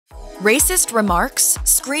Racist remarks?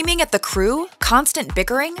 Screaming at the crew? Constant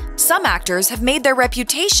bickering? Some actors have made their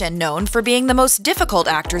reputation known for being the most difficult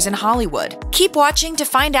actors in Hollywood. Keep watching to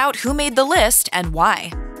find out who made the list and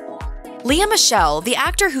why. Lea Michele, the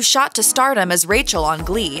actor who shot to stardom as Rachel on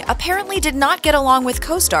Glee, apparently did not get along with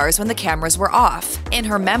co-stars when the cameras were off. In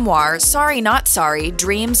her memoir, Sorry Not Sorry,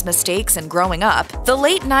 Dreams, Mistakes, and Growing Up, the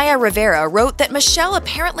late Naya Rivera wrote that Michele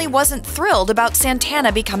apparently wasn't thrilled about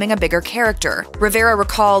Santana becoming a bigger character. Rivera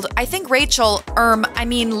recalled, I think Rachel,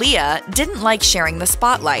 Lea, didn't like sharing the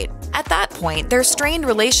spotlight. At that point, their strained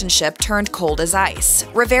relationship turned cold as ice.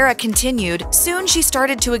 Rivera continued, soon she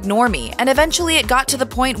started to ignore me, and eventually it got to the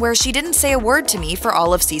point where she didn't say a word to me for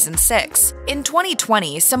all of season 6. In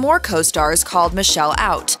 2020, some more co-stars called Michele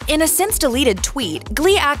out. In a since-deleted tweet,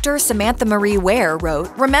 Glee actor Samantha Marie Ware wrote,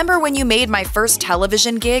 remember when you made my first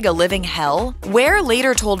television gig a living hell? Ware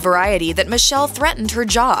later told Variety that Michele threatened her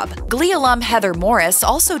job. Glee alum Heather Morris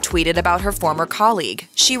also tweeted about her former colleague.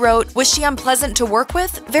 She wrote, was she unpleasant to work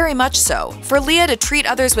with? Very much so. For Lea to treat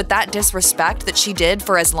others with that disrespect that she did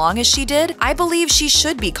for as long as she did, I believe she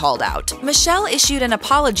should be called out. Michele issued an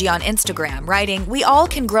apology on Instagram, writing, we all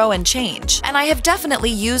can grow and change, and I have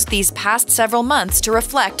definitely used these past several months to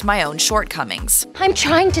reflect my own shortcomings. I'm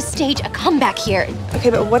trying to stage a comeback here. Okay,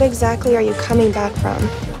 but what exactly are you coming back from?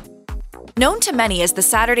 Known to many as the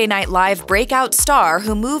Saturday Night Live breakout star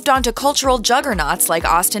who moved on to cultural juggernauts like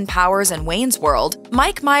Austin Powers and Wayne's World,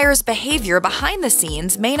 Mike Myers' behavior behind the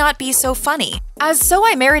scenes may not be so funny. As So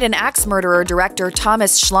I Married an Axe Murderer director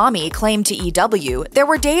Thomas Schlamme claimed to EW, there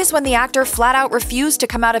were days when the actor flat out refused to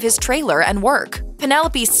come out of his trailer and work.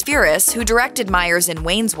 Penelope Spheris, who directed Myers in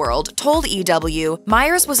Wayne's World, told EW,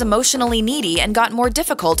 Myers was emotionally needy and got more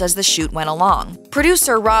difficult as the shoot went along.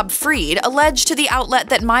 Producer Rob Fried alleged to the outlet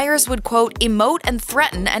that Myers would, quote, emote and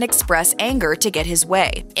threaten and express anger to get his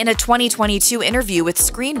way. In a 2022 interview with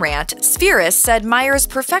Screen Rant, Spheris said Myers'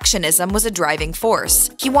 perfectionism was a driving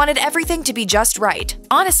force. He wanted everything to be just right.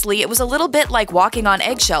 Honestly, it was a little bit like walking on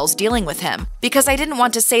eggshells dealing with him, because I didn't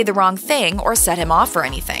want to say the wrong thing or set him off or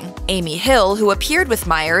anything. Amy Hill, who appeared with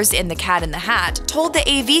Myers in The Cat in the Hat, told the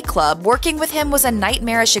AV Club working with him was a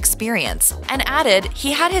nightmarish experience, and added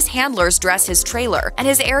he had his handlers dress his trailer, and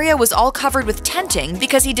his area was all covered with tenting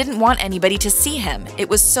because he didn't want anybody to see him. It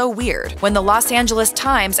was so weird. When the Los Angeles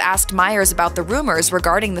Times asked Myers about the rumors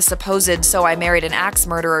regarding the supposed So I Married an Axe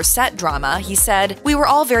Murderer set drama, he said, we were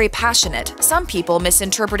all very passionate. Some people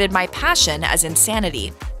misinterpreted my passion as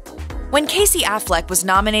insanity. When Casey Affleck was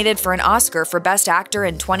nominated for an Oscar for Best Actor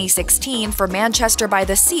in 2016 for Manchester by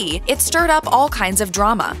the Sea, it stirred up all kinds of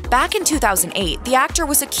drama. Back in 2008, the actor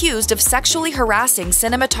was accused of sexually harassing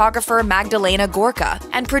cinematographer Magdalena Gorka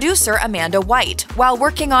and producer Amanda White while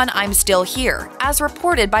working on I'm Still Here, as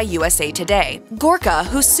reported by USA Today. Gorka,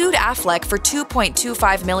 who sued Affleck for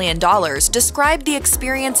 $2.25 million, described the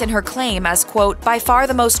experience in her claim as, quote, by far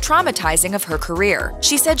the most traumatizing of her career.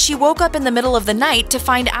 She said she woke up in the middle of the night to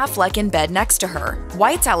find Affleck in bed next to her.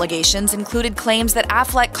 White's allegations included claims that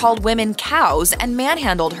Affleck called women cows and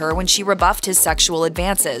manhandled her when she rebuffed his sexual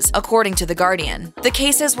advances, according to The Guardian. The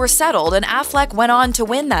cases were settled and Affleck went on to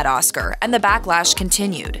win that Oscar, and the backlash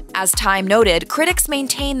continued. As Time noted, critics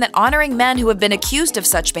maintain that honoring men who have been accused of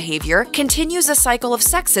such behavior continues a cycle of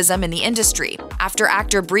sexism in the industry. After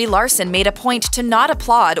actor Brie Larson made a point to not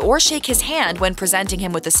applaud or shake his hand when presenting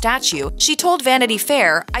him with a statue, she told Vanity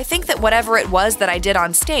Fair, I think that whatever it was that I did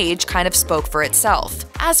on stage kind of spoke for itself.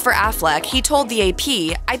 As for Affleck, he told the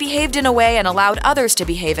AP, I behaved in a way and allowed others to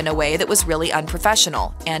behave in a way that was really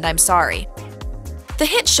unprofessional, and I'm sorry. The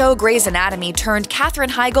hit show Grey's Anatomy turned Katherine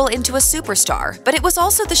Heigl into a superstar, but it was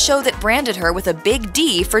also the show that branded her with a big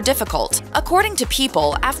D for difficult. According to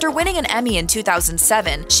People, after winning an Emmy in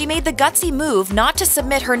 2007, she made the gutsy move not to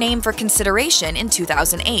submit her name for consideration in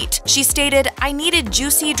 2008. She stated, I needed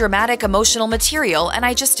juicy, dramatic, emotional material, and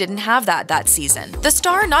I just didn't have that season. The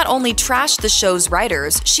star not only trashed the show's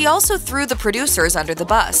writers, she also threw the producers under the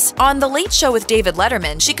bus. On The Late Show with David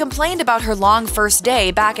Letterman, she complained about her long first day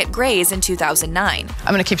back at Grey's in 2009.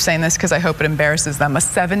 I'm going to keep saying this because I hope it embarrasses them. A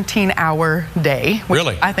 17-hour day, which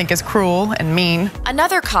really? I think is cruel and mean.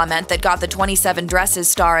 Another comment that got the 27 Dresses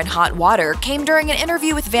star in hot water came during an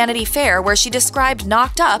interview with Vanity Fair where she described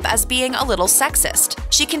Knocked Up as being a little sexist.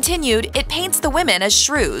 She continued, it paints the women as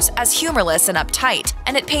shrews, as humorless and uptight,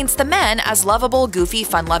 and it paints the men as lovable, goofy,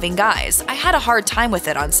 fun-loving guys. I had a hard time with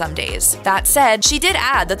it on some days. That said, she did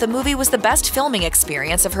add that the movie was the best filming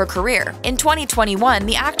experience of her career. In 2021,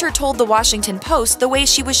 the actor told The Washington Post the way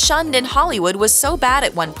she was shunned in Hollywood was so bad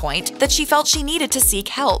at one point that she felt she needed to seek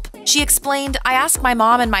help. She explained, "I asked my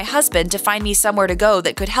mom and my husband to find me somewhere to go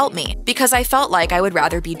that could help me, because I felt like I would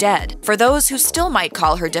rather be dead." For those who still might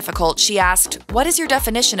call her difficult, she asked, "What is your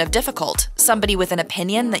definition of difficult? Somebody with an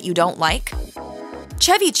opinion that you don't like?"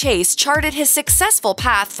 Chevy Chase charted his successful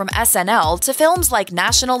path from SNL to films like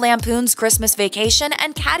National Lampoon's Christmas Vacation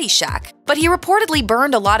and Caddyshack, but he reportedly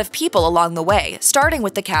burned a lot of people along the way, starting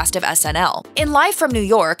with the cast of SNL. In Live from New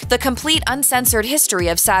York, the complete uncensored history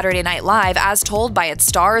of Saturday Night Live as told by its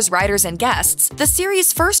stars, writers, and guests, the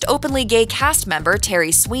series' first openly gay cast member,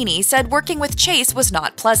 Terry Sweeney, said working with Chase was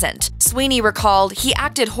not pleasant. Sweeney recalled, "He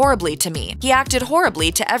acted horribly to me. He acted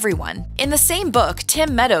horribly to everyone." In the same book,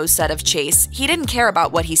 Tim Meadows said of Chase, "He didn't care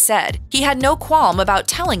about what he said. He had no qualm about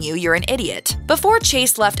telling you you're an idiot." Before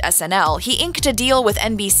Chase left SNL, he inked a deal with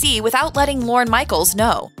NBC without letting Lorne Michaels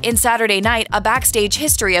know. In Saturday Night, a backstage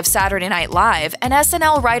history of Saturday Night Live, an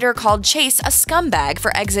SNL writer called Chase a scumbag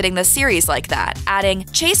for exiting the series like that, adding,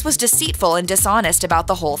 "Chase was deceitful and dishonest about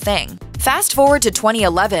the whole thing." Fast forward to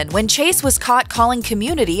 2011, when Chase was caught calling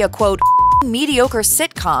Community a quote, mediocre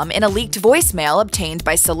sitcom in a leaked voicemail obtained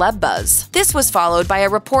by CelebBuzz. This was followed by a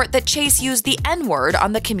report that Chase used the N-word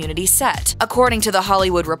on the Community set. According to The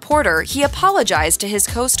Hollywood Reporter, he apologized to his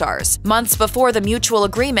co-stars. Months before the mutual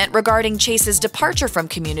agreement regarding Chase's departure from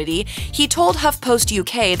Community, he told HuffPost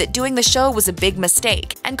UK that doing the show was a big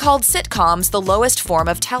mistake and called sitcoms the lowest form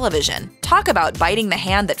of television. Talk about biting the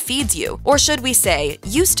hand that feeds you, or should we say,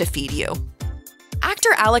 used to feed you.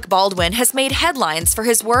 Actor Alec Baldwin has made headlines for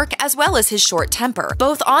his work as well as his short temper,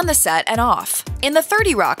 both on the set and off. In the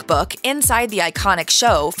 30 Rock book, Inside the Iconic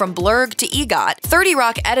Show, From Blurg to EGOT, 30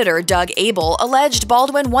 Rock editor Doug Abel alleged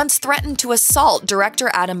Baldwin once threatened to assault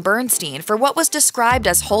director Adam Bernstein for what was described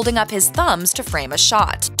as holding up his thumbs to frame a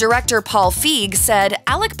shot. Director Paul Feig said,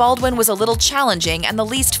 "Alec Baldwin was a little challenging and the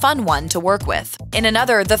least fun one to work with." In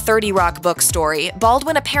another The 30 Rock book story,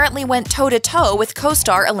 Baldwin apparently went toe-to-toe with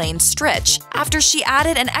co-star Elaine Stritch after she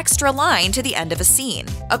added an extra line to the end of a scene.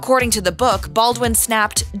 According to the book, Baldwin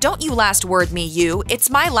snapped, "Don't you last word me, you. It's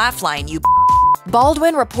my laugh line, you."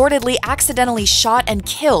 Baldwin reportedly accidentally shot and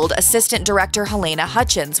killed assistant director Helena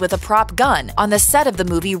Hutchins with a prop gun on the set of the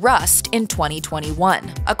movie Rust in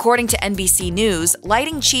 2021. According to NBC News,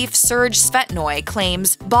 lighting chief Serge Svetnoy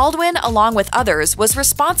claims Baldwin, along with others, was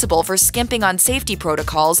responsible for skimping on safety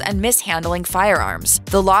protocols and mishandling firearms.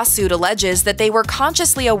 The lawsuit alleges that they were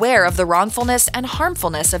consciously aware of the wrongfulness and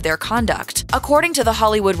harmfulness of their conduct. According to The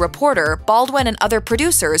Hollywood Reporter, Baldwin and other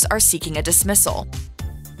producers are seeking a dismissal.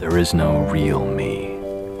 There is no real me,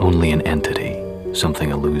 only an entity, something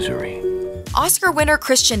illusory. Oscar winner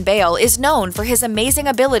Christian Bale is known for his amazing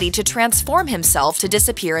ability to transform himself to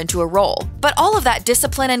disappear into a role. But all of that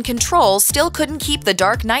discipline and control still couldn't keep the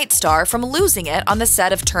Dark Knight star from losing it on the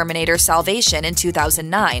set of Terminator Salvation in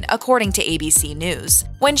 2009, according to ABC News.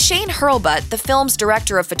 When Shane Hurlbut, the film's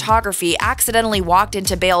director of photography, accidentally walked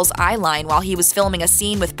into Bale's eyeline while he was filming a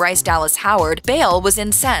scene with Bryce Dallas Howard, Bale was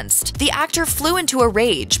incensed. The actor flew into a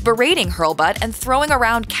rage, berating Hurlbut and throwing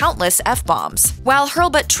around countless F-bombs. While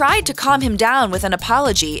Hurlbut tried to calm him down with an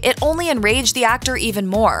apology, it only enraged the actor even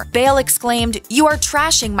more. Bale exclaimed, "You are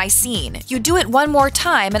trashing my scene. You do it one more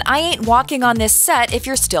time and I ain't walking on this set if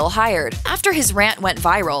you're still hired." After his rant went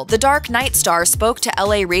viral, the Dark Knight star spoke to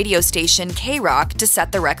LA radio station K-Rock to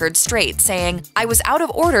set the record straight, saying, "I was out of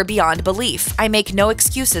order beyond belief. I make no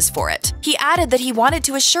excuses for it." He added that he wanted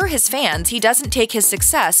to assure his fans he doesn't take his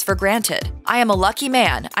success for granted. "I am a lucky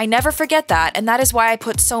man. I never forget that, and that is why I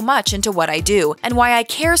put so much into what I do, and why I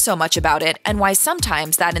care so much about it, and why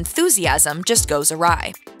sometimes that enthusiasm just goes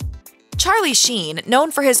awry." Charlie Sheen,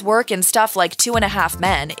 known for his work in stuff like 2.5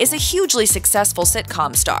 Men, is a hugely successful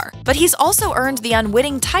sitcom star, but he's also earned the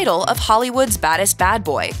unwitting title of Hollywood's baddest bad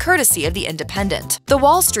boy, courtesy of The Independent. The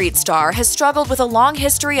Wall Street star has struggled with a long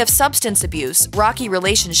history of substance abuse, rocky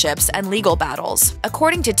relationships, and legal battles.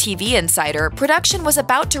 According to TV Insider, production was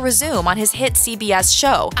about to resume on his hit CBS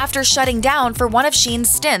show after shutting down for one of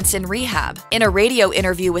Sheen's stints in rehab. In a radio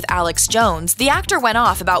interview with Alex Jones, the actor went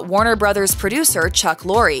off about Warner Brothers producer Chuck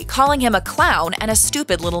Lorre, calling him a clown and a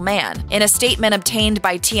stupid little man. In a statement obtained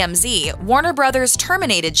by TMZ, Warner Brothers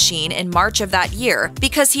terminated Sheen in March of that year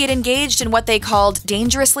because he had engaged in what they called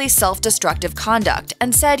dangerously self-destructive conduct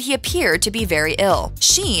and said he appeared to be very ill.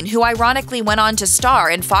 Sheen, who ironically went on to star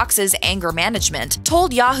in Fox's Anger Management,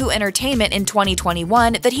 told Yahoo Entertainment in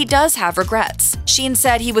 2021 that he does have regrets. Sheen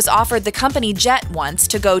said he was offered the company jet once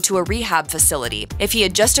to go to a rehab facility. If he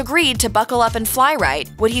had just agreed to buckle up and fly right,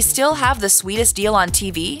 would he still have the sweetest deal on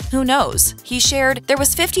TV? Who knows? He shared, "There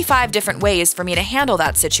was 55 different ways for me to handle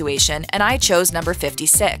that situation, and I chose number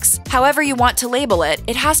 56. However you want to label it,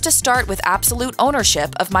 it has to start with absolute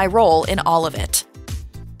ownership of my role in all of it."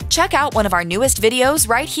 Check out one of our newest videos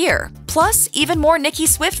right here. Plus, even more Nicki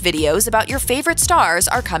Swift videos about your favorite stars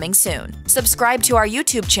are coming soon. Subscribe to our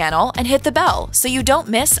YouTube channel and hit the bell so you don't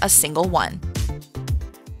miss a single one.